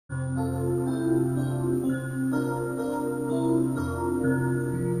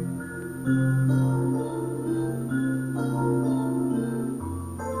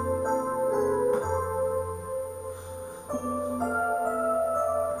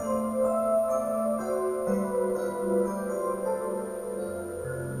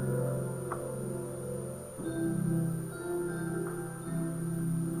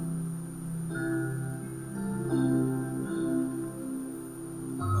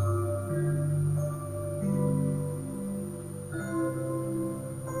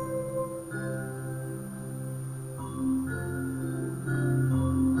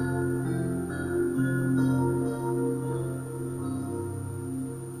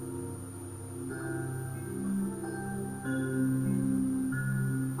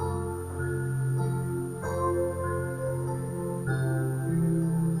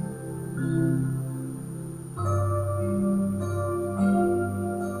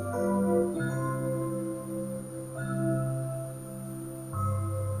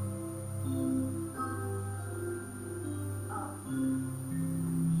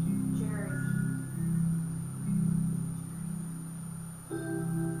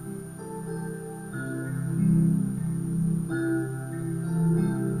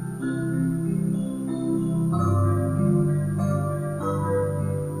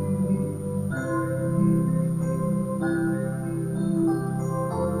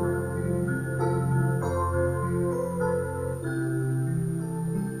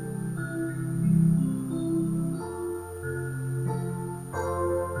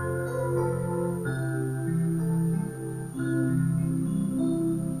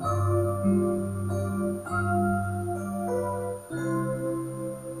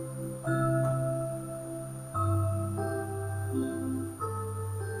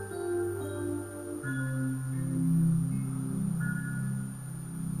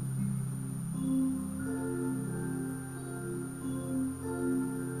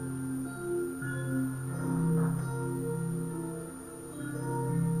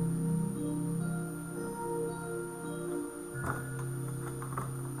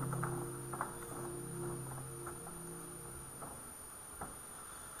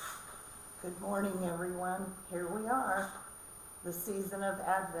Morning, everyone. Here we are, the season of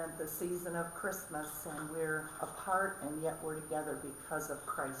Advent, the season of Christmas, and we're apart and yet we're together because of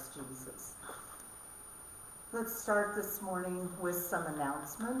Christ Jesus. Let's start this morning with some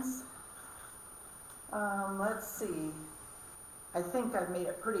announcements. Let's see. I think I've made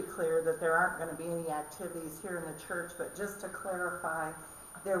it pretty clear that there aren't going to be any activities here in the church, but just to clarify,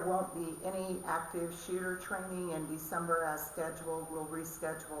 there won't be any active shooter training in December as scheduled. We'll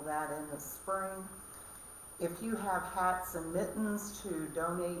reschedule that in the spring. If you have hats and mittens to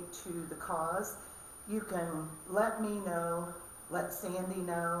donate to the cause, you can let me know, let Sandy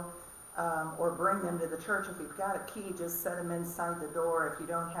know, or bring them to the church. If you've got a key, just set them inside the door. If you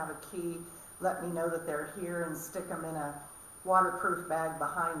don't have a key, let me know that they're here and stick them in a waterproof bag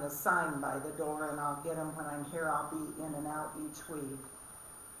behind the sign by the door, and I'll get them when I'm here. I'll be in and out each week.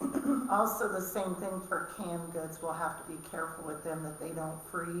 Also, the same thing for canned goods. We'll have to be careful with them that they don't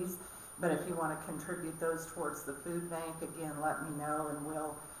freeze. But if you want to contribute those towards the food bank, again, let me know and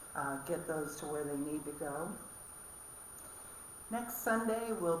we'll get those to where they need to go. Next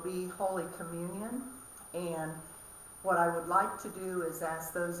Sunday will be Holy Communion. And what I would like to do is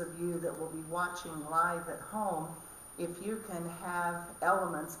ask those of you that will be watching live at home if you can have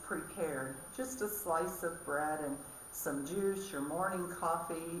elements prepared. Just a slice of bread and some juice, your morning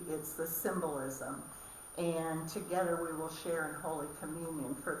coffee. It's the symbolism. And together we will share in Holy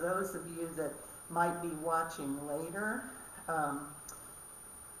Communion. For those of you that might be watching later,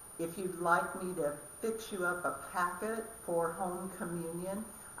 if you'd like me to fix you up a packet for home communion,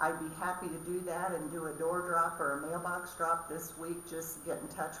 I'd be happy to do that and do a door drop or a mailbox drop this week. Just get in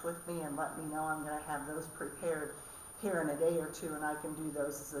touch with me and let me know. I'm going to have those prepared here in a day or two, and I can do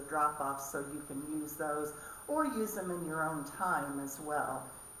those as a drop-off so you can use those or use them in your own time as well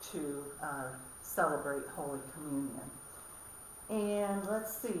to celebrate Holy Communion. And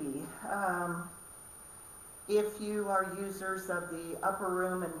let's see, if you are users of the Upper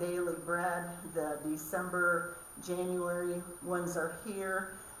Room and Daily Bread, the December, January ones are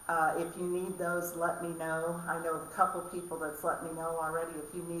here. If you need those, let me know. I know a couple people that's let me know already.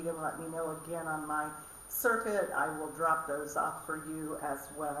 If you need them, let me know again on my circuit. I will drop those off for you as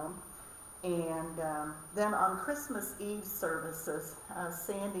well. And then on Christmas Eve services,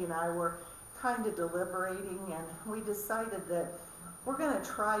 Sandy and I were kind of deliberating, and we decided that we're going to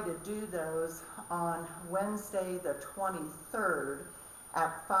try to do those on Wednesday the 23rd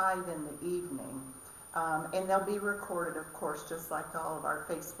at 5 in the evening. And they'll be recorded, of course, just like all of our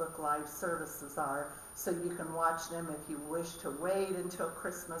Facebook Live services are. So you can watch them. If you wish to wait until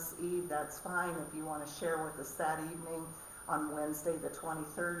Christmas Eve, that's fine. If you want to share with us that evening on Wednesday the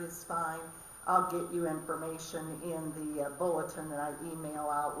 23rd is fine. I'll get you information in the bulletin that I email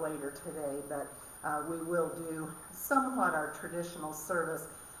out later today. But we will do somewhat our traditional service,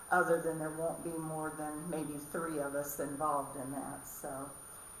 other than there won't be more than maybe 3 of us involved in that. So.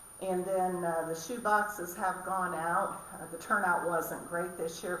 And then the shoe boxes have gone out. The turnout wasn't great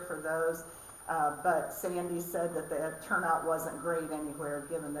this year for those, but Sandy said that the turnout wasn't great anywhere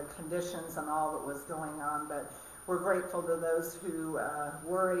given the conditions and all that was going on. But we're grateful to those who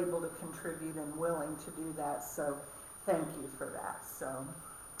were able to contribute and willing to do that. So thank you for that. So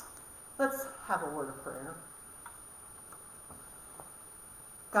let's have a word of prayer.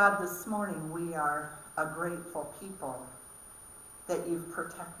 God, this morning we are a grateful people that you've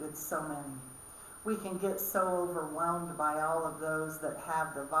protected so many. We can get so overwhelmed by all of those that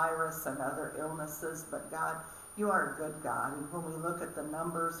have the virus and other illnesses, but God, you are a good God. And when we look at the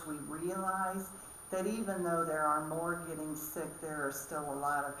numbers, we realize that even though there are more getting sick, there are still a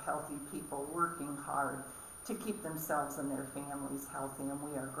lot of healthy people working hard to keep themselves and their families healthy, and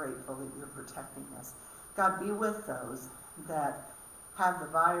we are grateful that you're protecting us. God, be with those that have the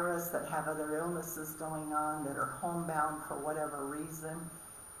virus, that have other illnesses going on, that are homebound for whatever reason.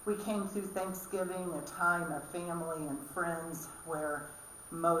 We came through Thanksgiving, a time of family and friends where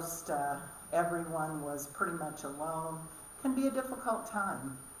most everyone was pretty much alone. It can be a difficult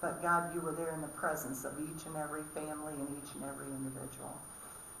time, but God, you were there in the presence of each and every family and each and every individual.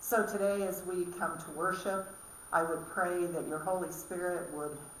 So today, as we come to worship, I would pray that your Holy Spirit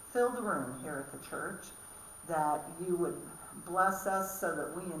would fill the room here at the church, that you would bless us so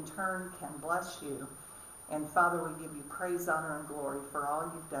that we in turn can bless you. And Father, we give you praise, honor, and glory for all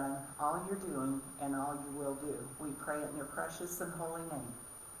you've done, all you're doing, and all you will do. We pray it in your precious and holy name.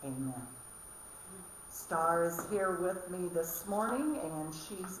 Amen. Star is here with me this morning, and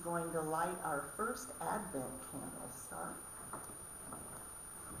she's going to light our first Advent candle. Star?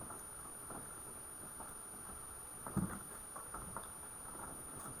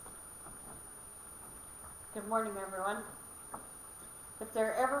 Good morning, everyone. If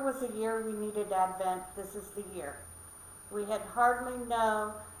there ever was a year we needed Advent, this is the year. We had hardly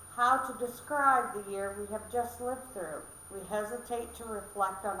known how to describe the year we have just lived through. We hesitate to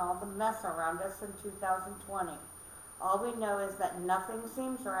reflect on all the mess around us in 2020. All we know is that nothing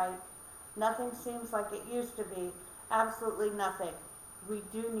seems right. Nothing seems like it used to be. Absolutely nothing. We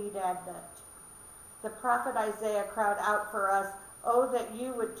do need Advent. The prophet Isaiah cried out for us, "Oh, that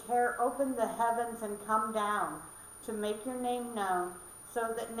you would tear open the heavens and come down to make your name known,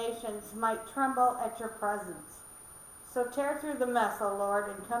 so that nations might tremble at your presence." So tear through the mess, O Lord,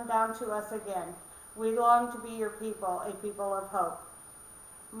 and come down to us again. We long to be your people, a people of hope.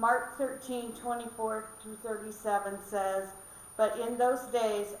 Mark 13:24-37 says, "But in those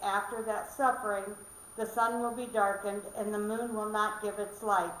days after that suffering, the sun will be darkened, and the moon will not give its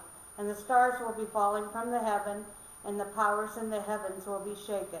light, and the stars will be falling from the heaven, and the powers in the heavens will be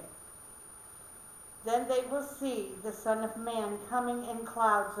shaken. Then they will see the Son of Man coming in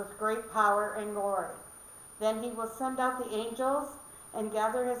clouds with great power and glory. Then he will send out the angels and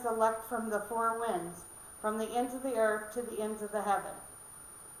gather his elect from the four winds, from the ends of the earth to the ends of the heaven.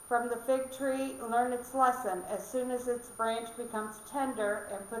 From the fig tree, learn its lesson. As soon as its branch becomes tender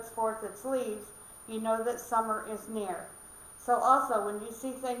and puts forth its leaves, you know that summer is near. So also, when you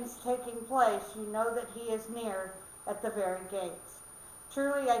see things taking place, you know that he is near at the very gates.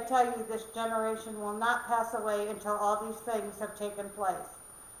 Truly, I tell you, this generation will not pass away until all these things have taken place.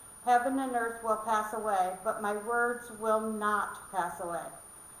 Heaven and earth will pass away, but my words will not pass away.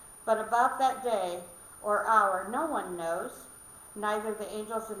 But about that day or hour no one knows, neither the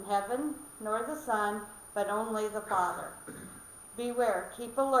angels in heaven nor the Son, but only the Father. Beware,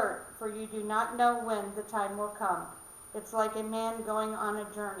 keep alert, for you do not know when the time will come. It's like a man going on a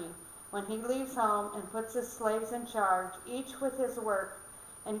journey, when he leaves home and puts his slaves in charge, each with his work,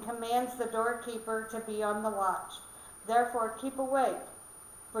 and commands the doorkeeper to be on the watch. Therefore keep awake,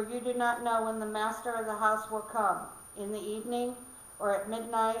 for you do not know when the master of the house will come, in the evening, or at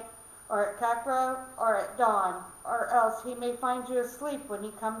midnight, or at cockcrow, or at dawn, or else he may find you asleep when he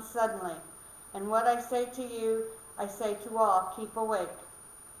comes suddenly. And what I say to you, I say to all, keep awake."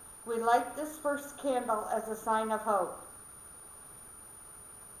 We light this first candle as a sign of hope.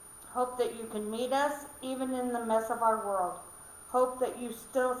 Hope that you can meet us, even in the mess of our world. Hope that you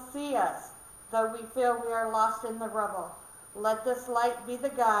still see us, though we feel we are lost in the rubble. Let this light be the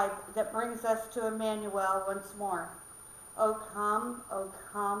guide that brings us to Emmanuel once more. O come,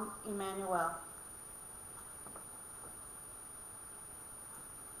 Emmanuel.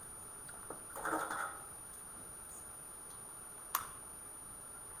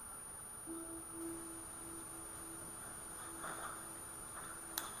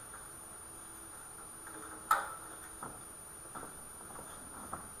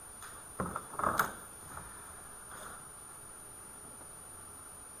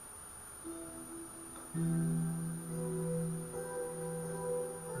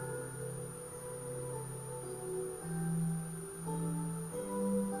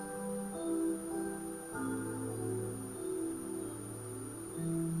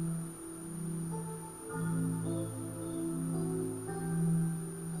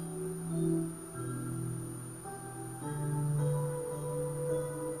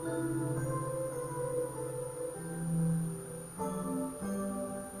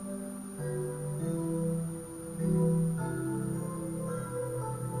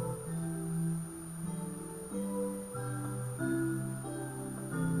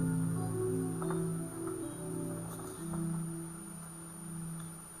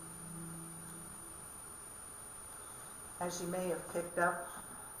 As you may have picked up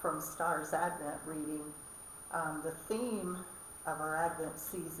from Star's Advent reading, the theme of our Advent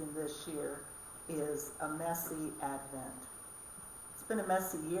season this year is a messy Advent. It's been a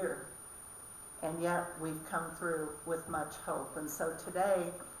messy year, and yet we've come through with much hope. And so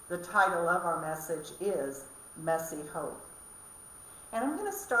today, the title of our message is Messy Hope. And I'm going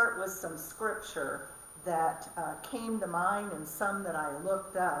to start with some scripture that came to mind and some that I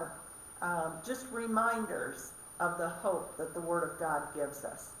looked up, just reminders of the hope that the Word of God gives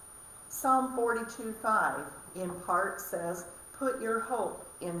us. Psalm 42:5 in part says, "Put your hope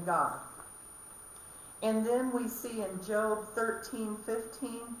in God." And then we see in Job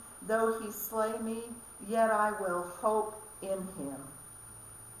 13:15, "Though he slay me, yet I will hope in him."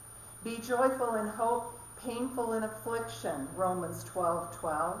 Be joyful in hope, painful in affliction, Romans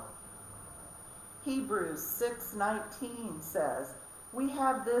 12:12. Hebrews 6:19 says, "We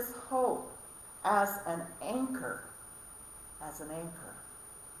have this hope as an anchor,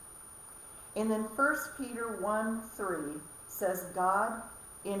 And then 1 Peter 1:3 says, "God,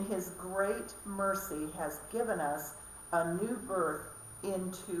 in his great mercy, has given us a new birth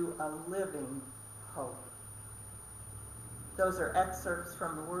into a living hope. Those are excerpts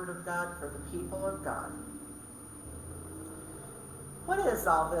from the Word of God for the people of God. What is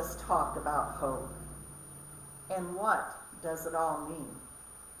all this talk about hope? And what does it all mean?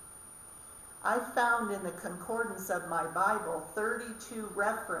 I found in the concordance of my Bible 32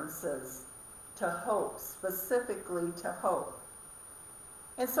 references to hope, specifically to hope.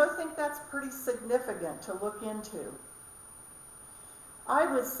 And so I think that's pretty significant to look into.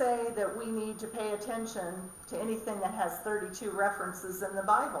 I would say that we need to pay attention to anything that has 32 references in the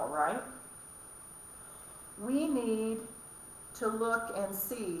Bible, right? We need to look and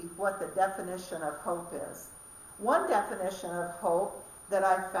see what the definition of hope is. One definition of hope that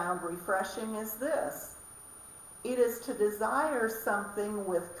I found refreshing is this: it is to desire something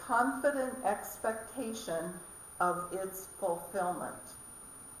with confident expectation of its fulfillment.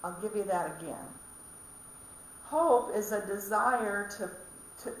 I'll give you that again. Hope is to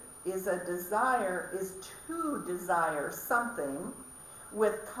desire something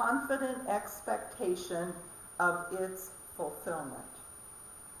with confident expectation of its fulfillment.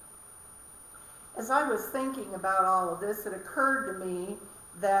 As I was thinking about all of this, it occurred to me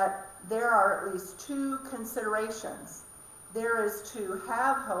that there are at least two considerations. There is to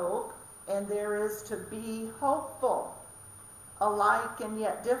have hope, and there is to be hopeful, alike and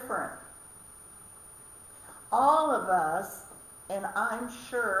yet different. All of us, and I'm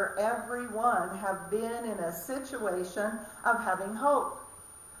sure everyone, have been in a situation of having hope.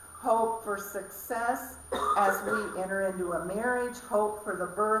 Hope for success as we enter into a marriage, hope for the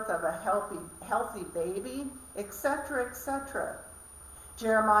birth of a healthy baby, etc., etc.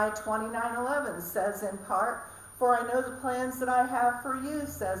 Jeremiah 29:11 says in part, "For I know the plans that I have for you,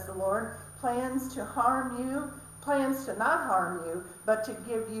 says the Lord, plans to harm you, plans to not harm you, but to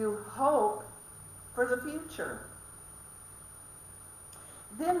give you hope for the future."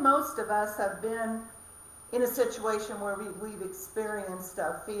 Then most of us have been in a situation where we've experienced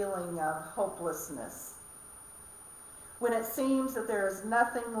a feeling of hopelessness, when it seems that there is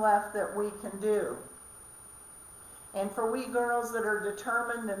nothing left that we can do. And for we girls that are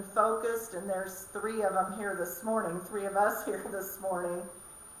determined and focused, and there's three of us here this morning,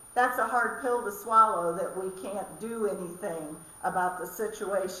 that's a hard pill to swallow, that we can't do anything about the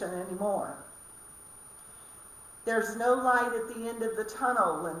situation anymore. There's no light at the end of the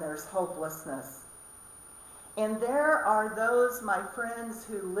tunnel when there's hopelessness. And there are those, my friends,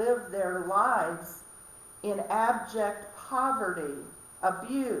 who live their lives in abject poverty,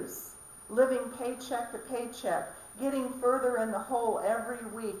 abuse, living paycheck to paycheck, getting further in the hole every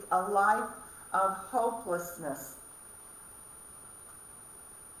week, a life of hopelessness.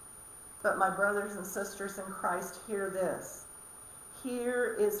 But my brothers and sisters in Christ, hear this.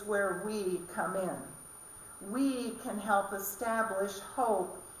 Here is where we come in. We can help establish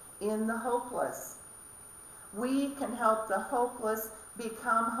hope in the hopeless. We can help the hopeless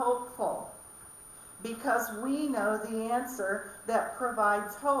become hopeful, because we know the answer that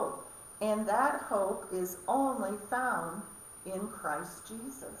provides hope, and that hope is only found in Christ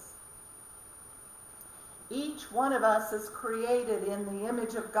Jesus. Each one of us is created in the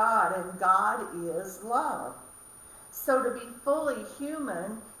image of God, and God is love. So to be fully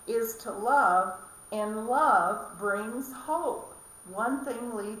human is to love, and love brings hope. One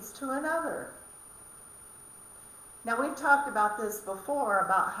thing leads to another. Now, we've talked about this before,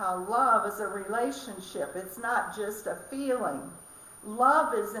 about how love is a relationship. It's not just a feeling.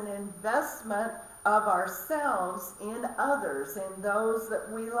 Love is an investment of ourselves in others, in those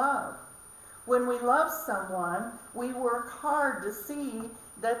that we love. When we love someone, we work hard to see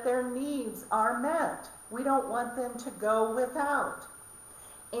that their needs are met. We don't want them to go without.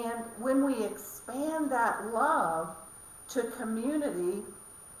 And when we expand that love to community,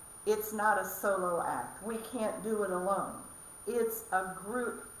 it's not a solo act. We can't do it alone. It's a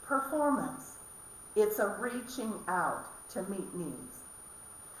group performance. It's a reaching out to meet needs.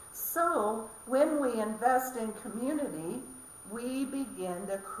 So when we invest in community, we begin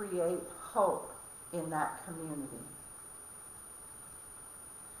to create hope in that community.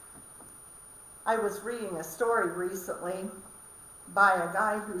 I was reading a story recently by a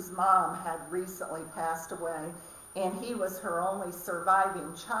guy whose mom had recently passed away, and he was her only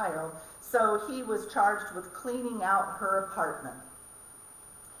surviving child, so he was charged with cleaning out her apartment.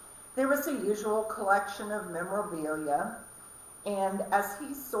 There was a usual collection of memorabilia, and as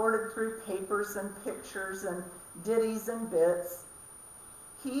he sorted through papers and pictures and ditties and bits,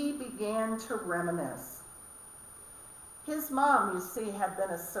 he began to reminisce. His mom, you see, had been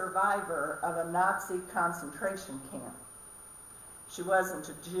a survivor of a Nazi concentration camp. She wasn't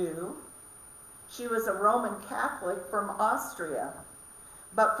a Jew. She was a Roman Catholic from Austria,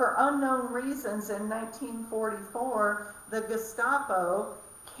 But for unknown reasons in 1944, the Gestapo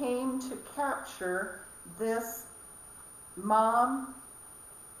came to capture this mom,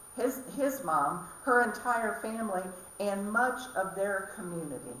 his mom, her entire family, and much of their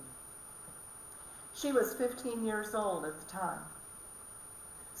community. She was 15 years old at the time.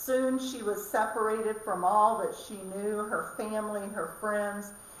 Soon she was separated from all that she knew, her family, her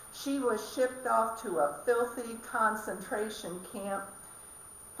friends. She was shipped off to a filthy concentration camp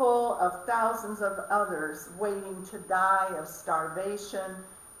full of thousands of others waiting to die of starvation,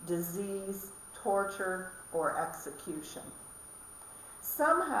 disease, torture, or execution.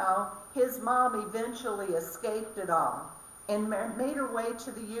 Somehow, his mom eventually escaped it all and made her way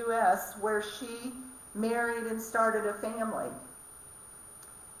to the U.S., where she married and started a family.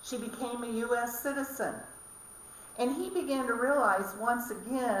 She became a U.S. citizen. And he began to realize once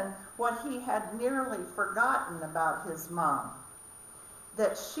again what he had nearly forgotten about his mom,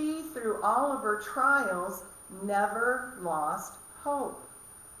 that she, through all of her trials, never lost hope.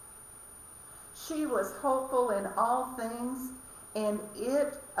 She was hopeful in all things, and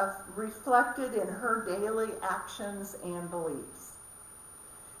it reflected in her daily actions and beliefs.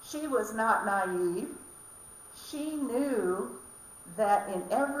 She was not naive. She knew that in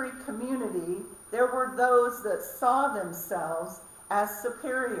every community there were those that saw themselves as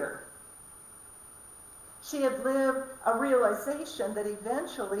superior. She had lived a realization that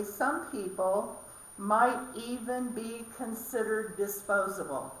eventually some people might even be considered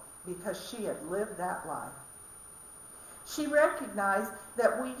disposable because she had lived that life. She recognized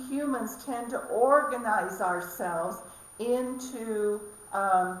that we humans tend to organize ourselves into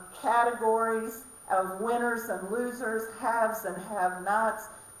categories of winners and losers, haves and have-nots,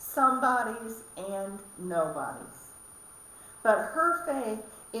 somebodies and nobodies. But her faith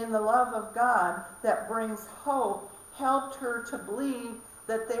in the love of God that brings hope helped her to believe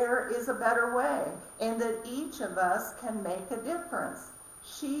that there is a better way and that each of us can make a difference.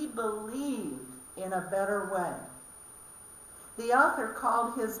 She believed in a better way. The author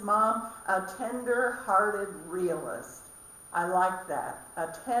called his mom a tender-hearted realist. I like that, a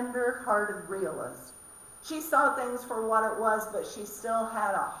tender-hearted realist. She saw things for what it was, but she still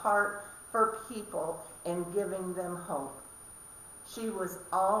had a heart for people and giving them hope. She was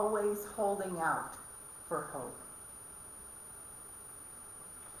always holding out for hope.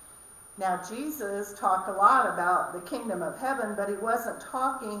 Now, Jesus talked a lot about the kingdom of heaven, but he wasn't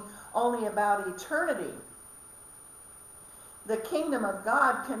talking only about eternity. The kingdom of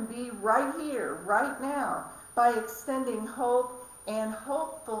God can be right here, right now, by extending hope and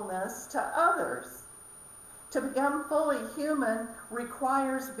hopefulness to others. To become fully human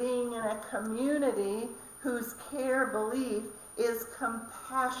requires being in a community whose care belief is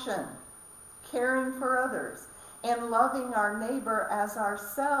compassion, caring for others, and loving our neighbor as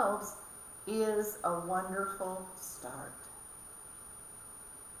ourselves is a wonderful start.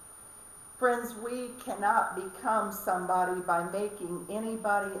 Friends, we cannot become somebody by making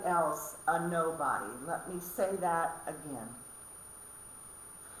anybody else a nobody. Let me say that again.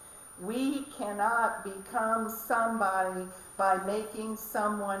 We cannot become somebody by making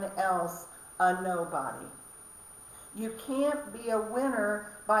someone else a nobody. You can't be a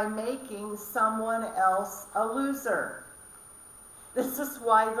winner by making someone else a loser. This is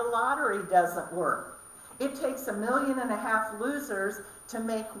why the lottery doesn't work. It takes 1.5 million losers to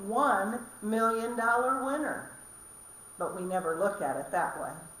make $1 million winner. But we never look at it that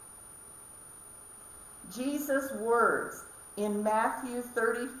way. Jesus' words in Matthew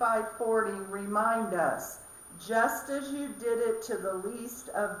 35:40 remind us, just as you did it to the least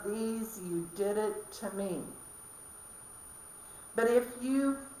of these, you did it to me. But if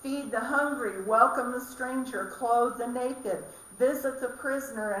you feed the hungry, welcome the stranger, clothe the naked, visit the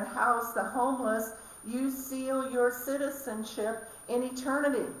prisoner, and house the homeless, you seal your citizenship in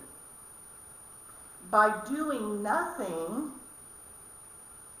eternity. By doing nothing,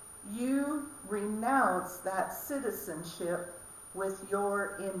 you renounce that citizenship with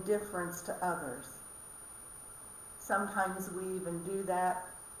your indifference to others. Sometimes we even do that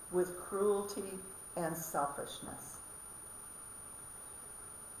with cruelty and selfishness.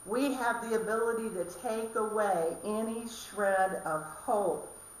 We have the ability to take away any shred of hope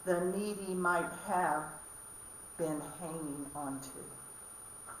the needy might have been hanging onto.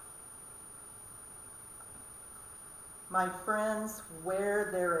 My friends, where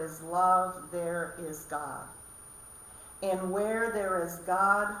there is love, there is God. And where there is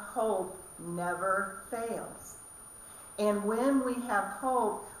God, hope never fails. And when we have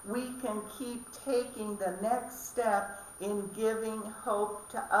hope, we can keep taking the next step in giving hope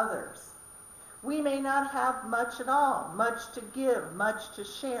to others. We may not have much at all, much to give, much to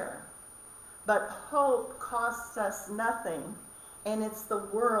share. But hope costs us nothing, and it's the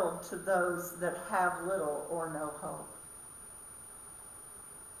world to those that have little or no hope.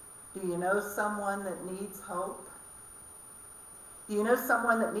 Do you know someone that needs hope? Do you know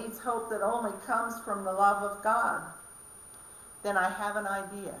someone that needs hope that only comes from the love of God? Then I have an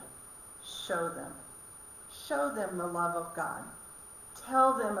idea. Show them. Show them the love of God.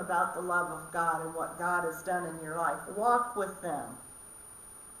 Tell them about the love of God and what God has done in your life. Walk with them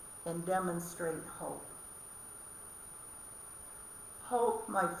and demonstrate hope. Hope,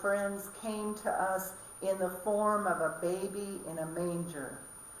 my friends, came to us in the form of a baby in a manger.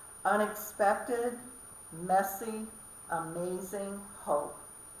 Unexpected, messy, amazing hope.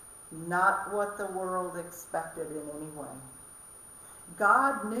 Not what the world expected in any way.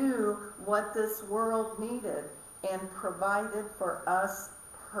 God knew what this world needed and provided for us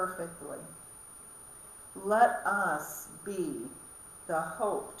perfectly. Let us be the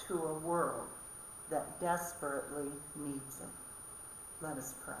hope to a world that desperately needs it. Let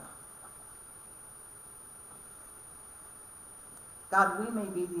us pray. God, we may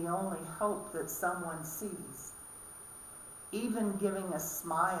be the only hope that someone sees. Even giving a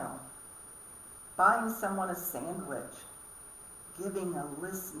smile, buying someone a sandwich, giving a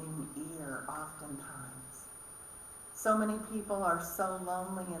listening ear oftentimes. So many people are so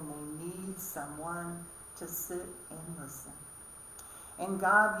lonely and they need someone to sit and listen. And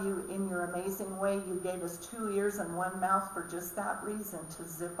God, you, in your amazing way, you gave us 2 ears and 1 mouth for just that reason, to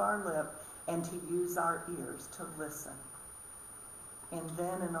zip our lip and to use our ears to listen. And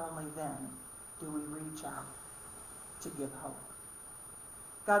then and only then do we reach out to give hope.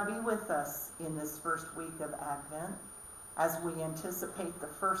 God, be with us in this first week of Advent. As we anticipate the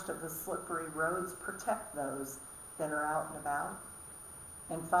first of the slippery roads, protect those that are out and about.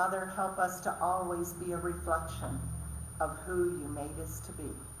 And Father, help us to always be a reflection of who you made us to be.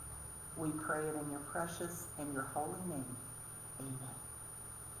 We pray it in your precious and your holy name. Amen.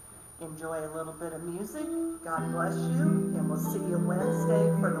 Enjoy a little bit of music. God bless you. And we'll see you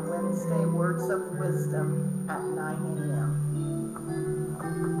Wednesday for the Wednesday Words of Wisdom at 9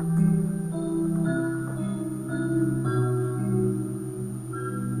 a.m.